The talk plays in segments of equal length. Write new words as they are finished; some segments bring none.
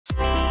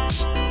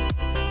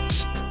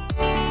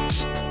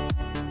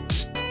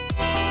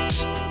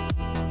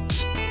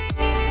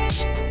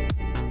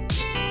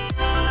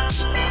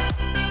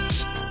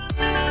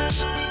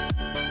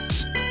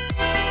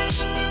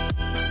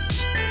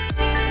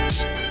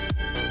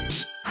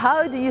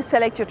How do you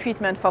select your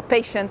treatment for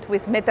patients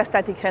with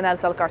metastatic renal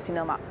cell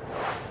carcinoma?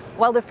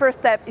 Well, the first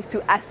step is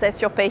to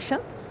assess your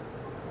patient.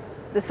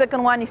 The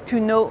second one is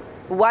to know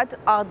what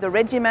are the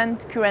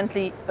regimens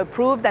currently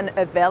approved and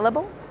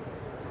available.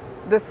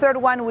 The third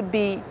one would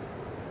be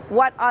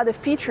what are the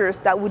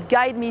features that would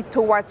guide me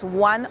towards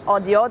one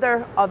or the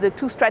other of the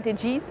two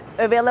strategies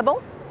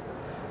available.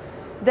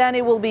 Then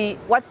it will be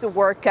what's the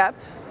workup,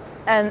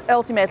 and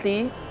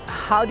ultimately,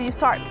 how do you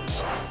start?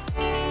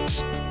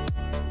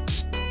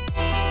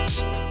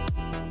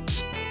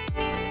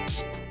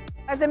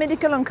 As a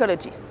medical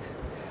oncologist,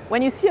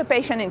 when you see a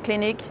patient in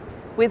clinic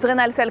with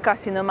renal cell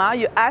carcinoma,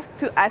 you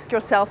ask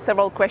yourself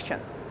several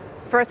questions.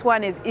 First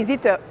one is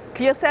it a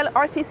clear cell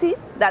RCC,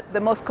 that's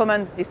the most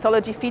common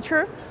histology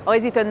feature, or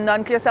is it a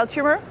non-clear cell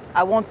tumor?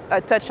 I won't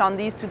touch on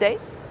these today.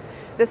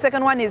 The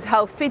second one is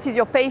how fit is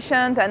your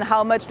patient and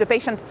how much the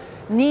patient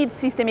needs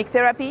systemic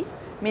therapy,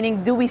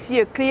 meaning do we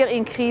see a clear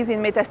increase in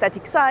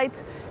metastatic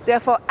sites,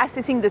 therefore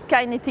assessing the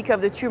kinetic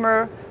of the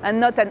tumor and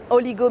not an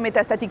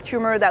oligometastatic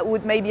tumor that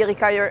would maybe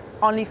require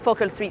only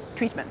focal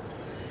treatment.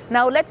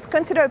 Now let's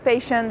consider a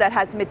patient that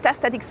has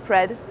metastatic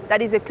spread,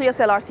 that is a clear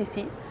cell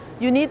RCC.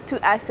 You need to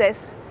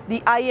assess the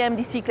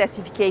Imdc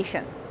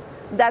Classification.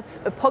 That's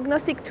a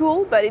prognostic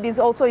tool, but it is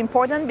also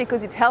important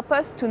because it helps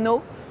us to know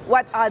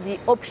what are the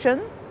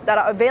options that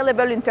are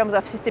available in terms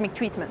of systemic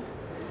treatment.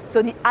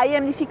 So the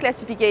Imdc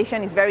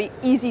Classification is very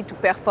easy to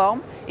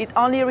perform. It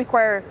only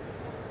requires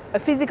a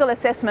physical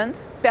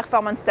assessment,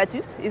 performance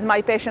status, is my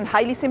patient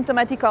highly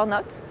symptomatic or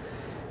not,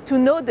 to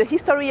know the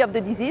history of the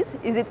disease,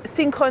 is it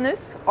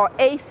synchronous or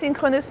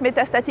asynchronous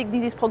metastatic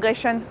disease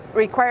progression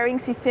requiring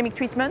systemic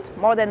treatment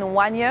more than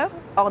 1 year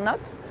or not,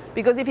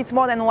 because if it's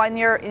more than 1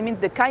 year, it means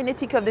the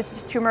kinetic of the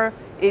tumor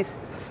is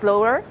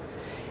slower.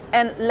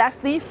 And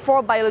lastly,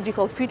 4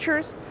 biological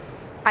features: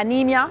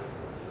 anemia,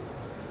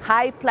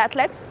 high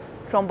platelets,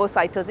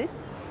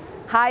 thrombocytosis,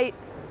 high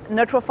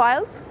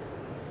neutrophils,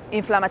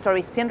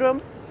 inflammatory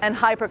syndromes, and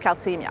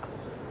hypercalcemia.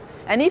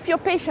 And if your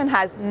patient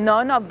has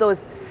none of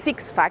those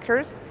 6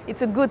 factors,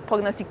 it's a good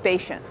prognostic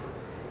patient.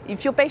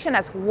 If your patient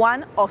has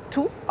 1 or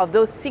 2 of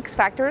those 6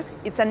 factors,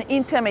 it's an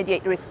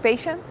intermediate risk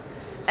patient.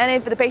 And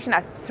if the patient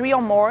has 3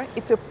 or more,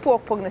 it's a poor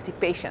prognostic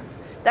patient.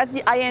 That's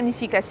the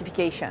Imdc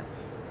Classification.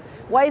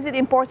 Why is it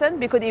important?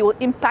 Because it will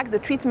impact the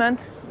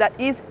treatment that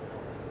is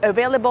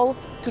available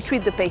to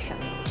treat the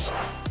patient.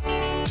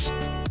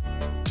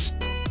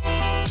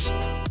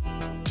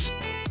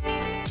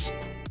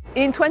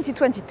 In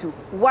 2022,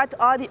 what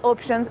are the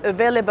options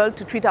available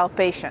to treat our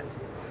patient?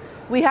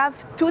 We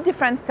have 2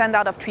 different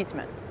standards of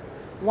treatment.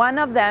 One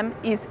of them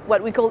is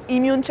what we call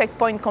immune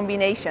checkpoint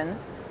combination,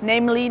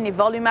 namely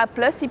nivolumab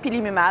plus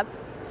ipilimumab,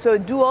 so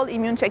dual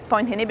immune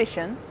checkpoint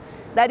inhibition,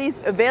 that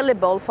is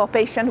available for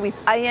patients with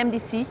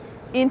IMDC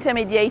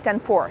intermediate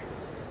and poor.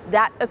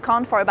 That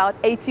accounts for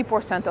about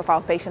 80% of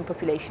our patient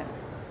population.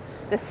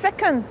 The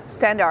second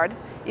standard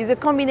is a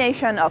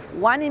combination of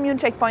one immune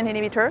checkpoint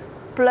inhibitor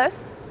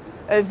plus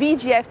a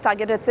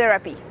VEGF-targeted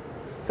therapy.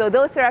 So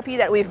those therapies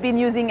that we've been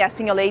using as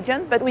single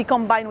agent, but we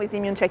combine with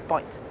immune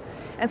checkpoint.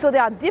 And so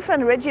there are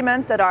different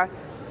regimens that are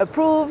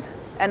approved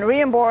and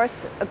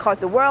reimbursed across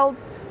the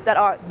world that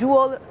are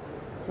dual,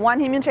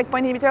 one immune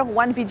checkpoint inhibitor,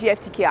 one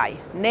VEGF-TKI,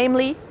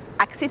 namely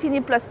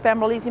axitinib plus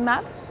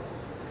pembrolizumab,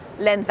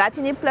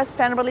 lenvatinib plus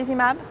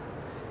pembrolizumab,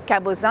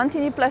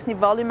 cabozantinib plus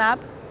nivolumab,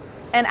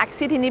 and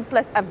axitinib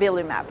plus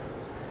avelumab.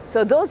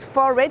 So those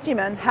 4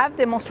 regimens have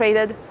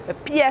demonstrated a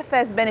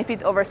PFS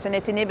benefit over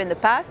sunitinib in the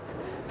past.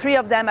 3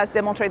 of them has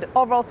demonstrated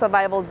overall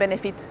survival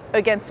benefit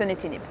against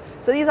sunitinib.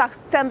 So these are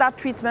standard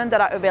treatments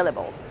that are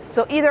available.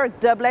 So either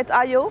doublet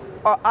IO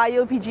or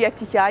IO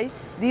VEGF-TKI,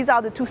 these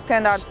are the 2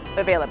 standards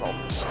available.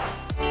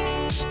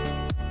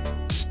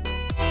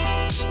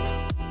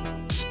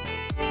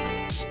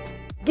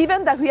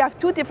 Given that we have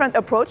 2 different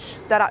approaches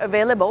that are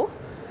available,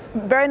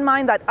 bear in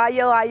mind that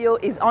IO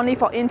is only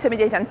for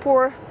intermediate and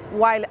poor,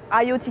 while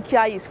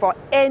IO-TKI is for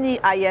any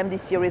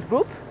IMDC risk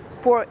group,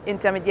 poor,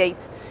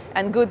 intermediate,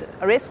 and good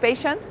risk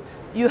patient.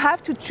 You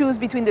have to choose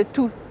between the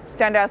 2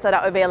 standards that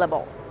are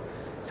available.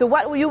 So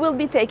what you will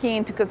be taking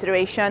into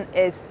consideration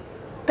is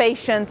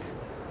patient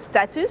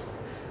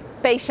status,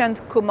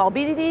 patient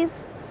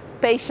comorbidities,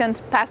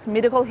 patient past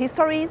medical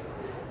histories,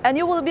 and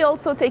you will be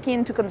also taking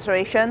into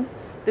consideration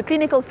the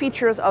clinical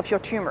features of your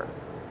tumor.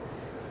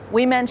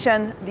 We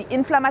mentioned the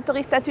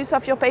inflammatory status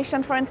of your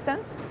patient, for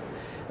instance.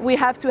 We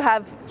have to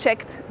have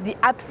checked the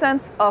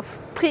absence of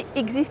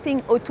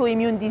pre-existing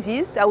autoimmune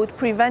disease that would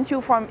prevent you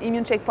from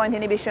immune checkpoint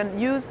inhibition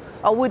use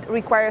or would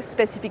require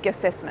specific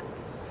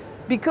assessment.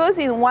 Because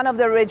in one of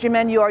the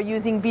regimen you are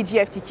using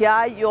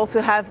VEGF-TKI, you also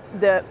have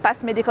the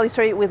past medical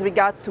history with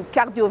regard to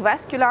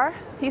cardiovascular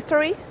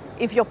history.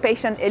 If your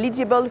patient is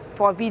eligible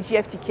for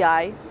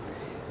VEGF-TKI,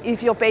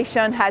 if your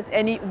patient has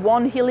any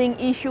wound healing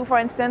issue, for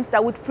instance,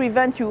 that would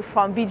prevent you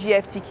from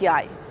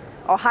VEGF-TKI,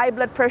 or high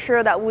blood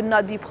pressure that would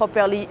not be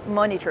properly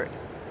monitored.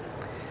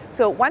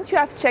 So once you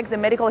have checked the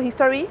medical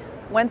history,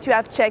 once you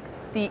have checked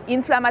the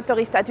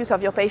inflammatory status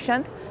of your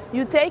patient,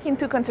 you take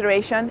into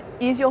consideration,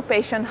 is your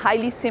patient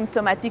highly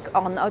symptomatic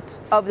or not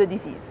of the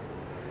disease?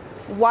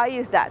 Why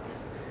is that?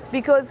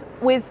 Because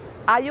with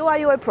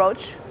IO-IO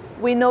approach,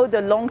 we know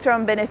the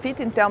long-term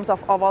benefit in terms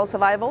of overall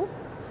survival.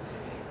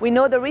 We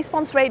know the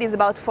response rate is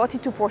about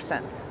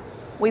 42%.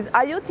 With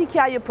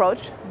IO-TKI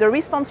approach, the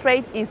response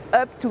rate is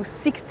up to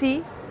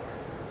 60,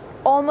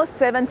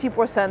 almost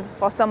 70%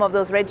 for some of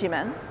those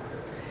regimens.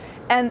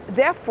 And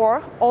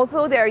therefore,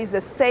 although there is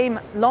the same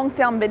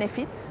long-term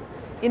benefit,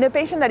 in a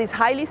patient that is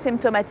highly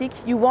symptomatic,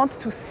 you want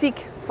to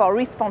seek for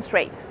response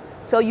rate.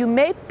 So you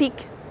may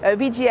pick a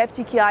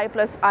VEGF-TKI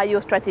plus IO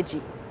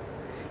strategy.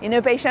 In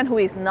a patient who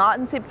is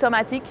not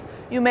symptomatic,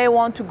 you may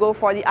want to go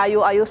for the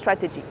IO-IO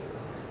strategy.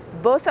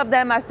 Both of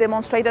them has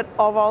demonstrated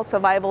overall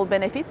survival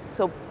benefits.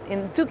 So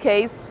in two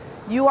cases,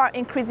 you are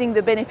increasing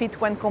the benefit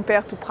when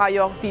compared to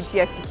prior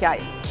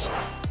VEGF-TKI.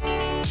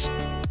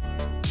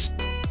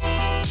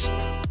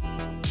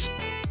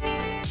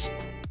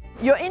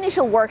 Your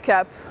initial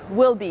workup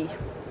will be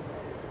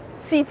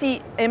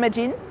CT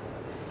imaging,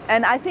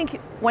 and I think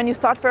when you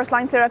start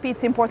first-line therapy,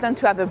 it's important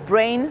to have a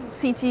brain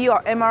CT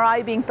or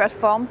MRI being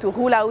performed to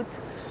rule out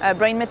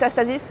brain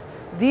metastasis.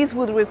 These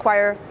would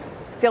require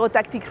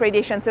stereotactic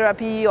radiation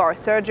therapy or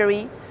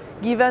surgery,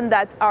 given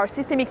that our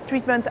systemic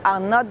treatments are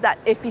not that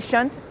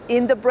efficient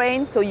in the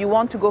brain, so you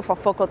want to go for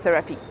focal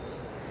therapy.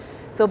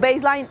 So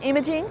baseline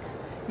imaging,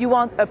 you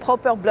want a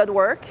proper blood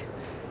work.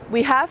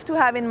 We have to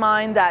have in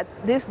mind that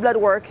this blood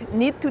work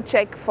needs to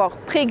check for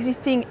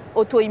pre-existing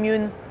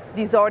autoimmune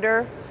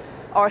disorder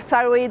or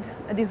thyroid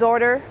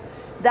disorder.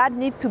 That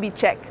needs to be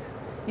checked.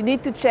 You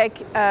need to check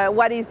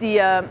what is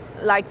the,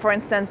 like for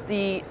instance,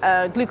 the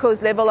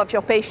glucose level of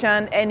your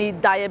patient, any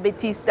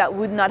diabetes that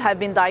would not have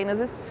been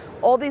diagnosed.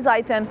 All these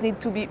items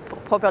need to be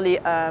properly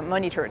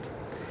monitored.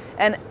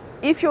 And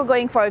if you're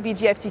going for a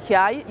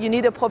VEGF-TKI, you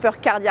need a proper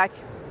cardiac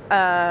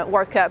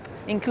workup,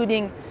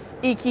 including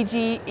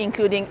EKG,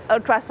 including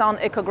ultrasound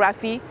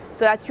echography,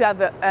 so that you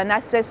have an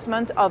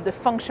assessment of the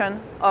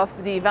function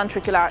of the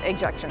ventricular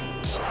ejection.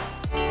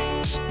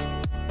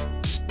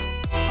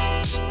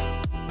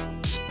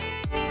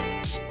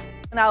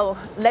 Now,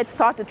 let's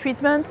start the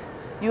treatment.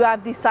 You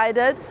have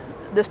decided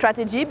the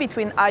strategy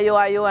between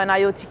IO-IO and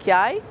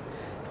IO-TKI.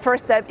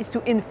 First step is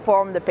to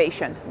inform the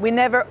patient. We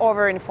never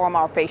over-inform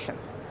our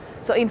patient.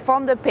 So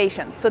inform the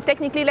patient. So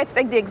technically, let's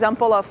take the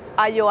example of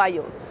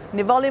IO-IO,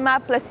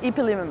 nivolumab plus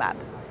ipilimumab.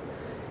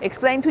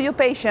 Explain to your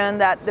patient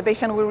that the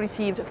patient will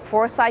receive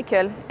 4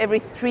 cycles every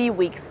 3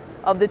 weeks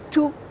of the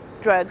 2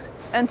 drugs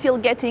until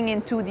getting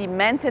into the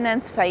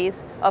maintenance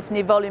phase of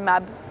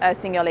nivolumab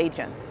single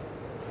agent.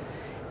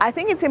 I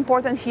think it's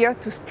important here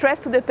to stress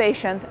to the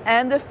patient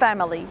and the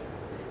family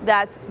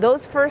that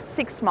those first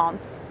 6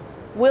 months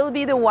will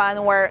be the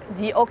one where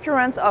the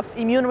occurrence of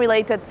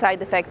immune-related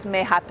side effects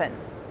may happen.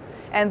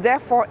 And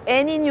therefore,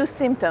 any new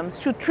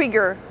symptoms should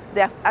trigger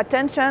their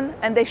attention,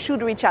 and they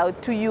should reach out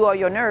to you or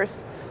your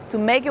nurse to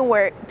make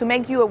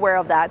you aware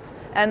of that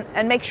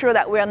and make sure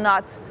that we are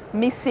not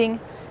missing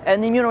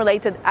an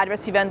immune-related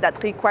adverse event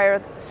that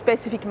required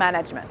specific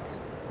management.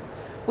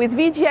 With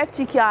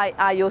VEGF-TKI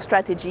IO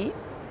strategy,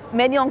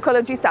 many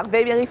oncologists are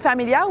very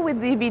familiar with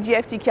the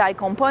VEGF-TKI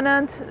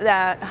component,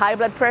 the high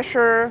blood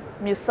pressure,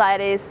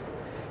 mucitis,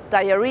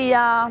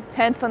 diarrhea,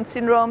 hand-foot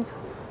syndromes.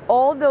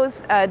 All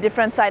those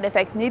different side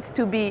effects needs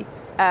to be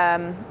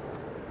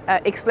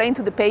explained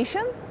to the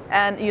patient.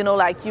 And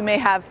like you may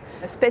have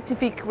a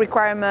specific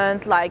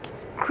requirement like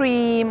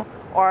cream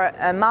or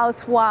a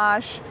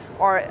mouthwash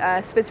or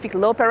a specific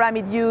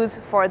loperamide use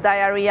for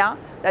diarrhea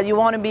that you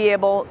want to be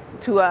able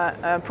to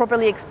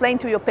properly explain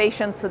to your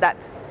patient so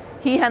that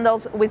he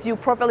handles with you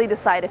properly the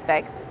side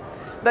effects.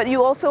 But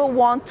you also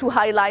want to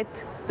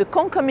highlight the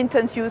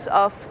concomitant use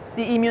of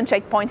the immune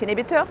checkpoint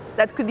inhibitor.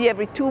 That could be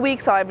every 2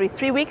 weeks or every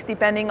 3 weeks,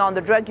 depending on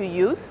the drug you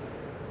use.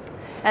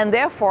 And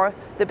therefore,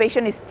 the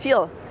patient is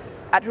still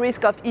at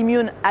risk of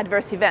immune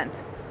adverse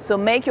event. So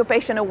make your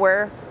patient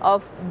aware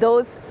of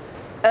those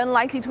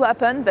unlikely to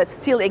happen, but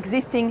still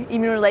existing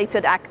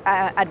immune-related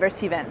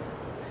adverse events.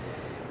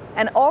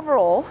 And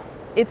overall,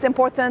 it's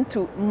important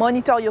to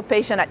monitor your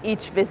patient at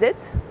each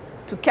visit,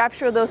 to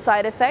capture those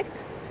side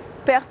effects,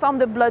 perform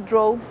the blood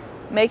draw,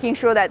 making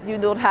sure that you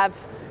don't have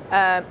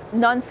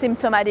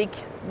non-symptomatic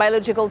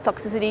biological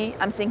toxicity.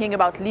 I'm thinking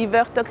about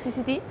liver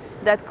toxicity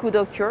that could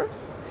occur.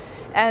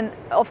 And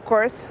of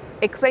course,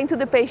 explain to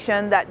the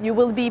patient that you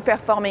will be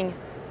performing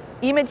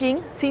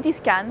imaging, CT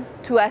scan,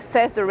 to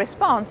assess the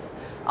response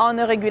on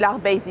a regular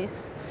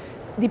basis.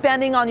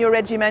 Depending on your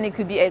regimen, it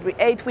could be every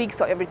 8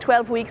 weeks or every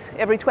 12 weeks.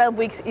 Every 12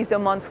 weeks is the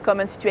most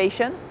common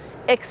situation,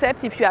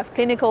 except if you have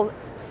clinical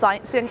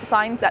signs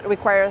that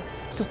require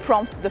to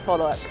prompt the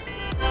follow-up.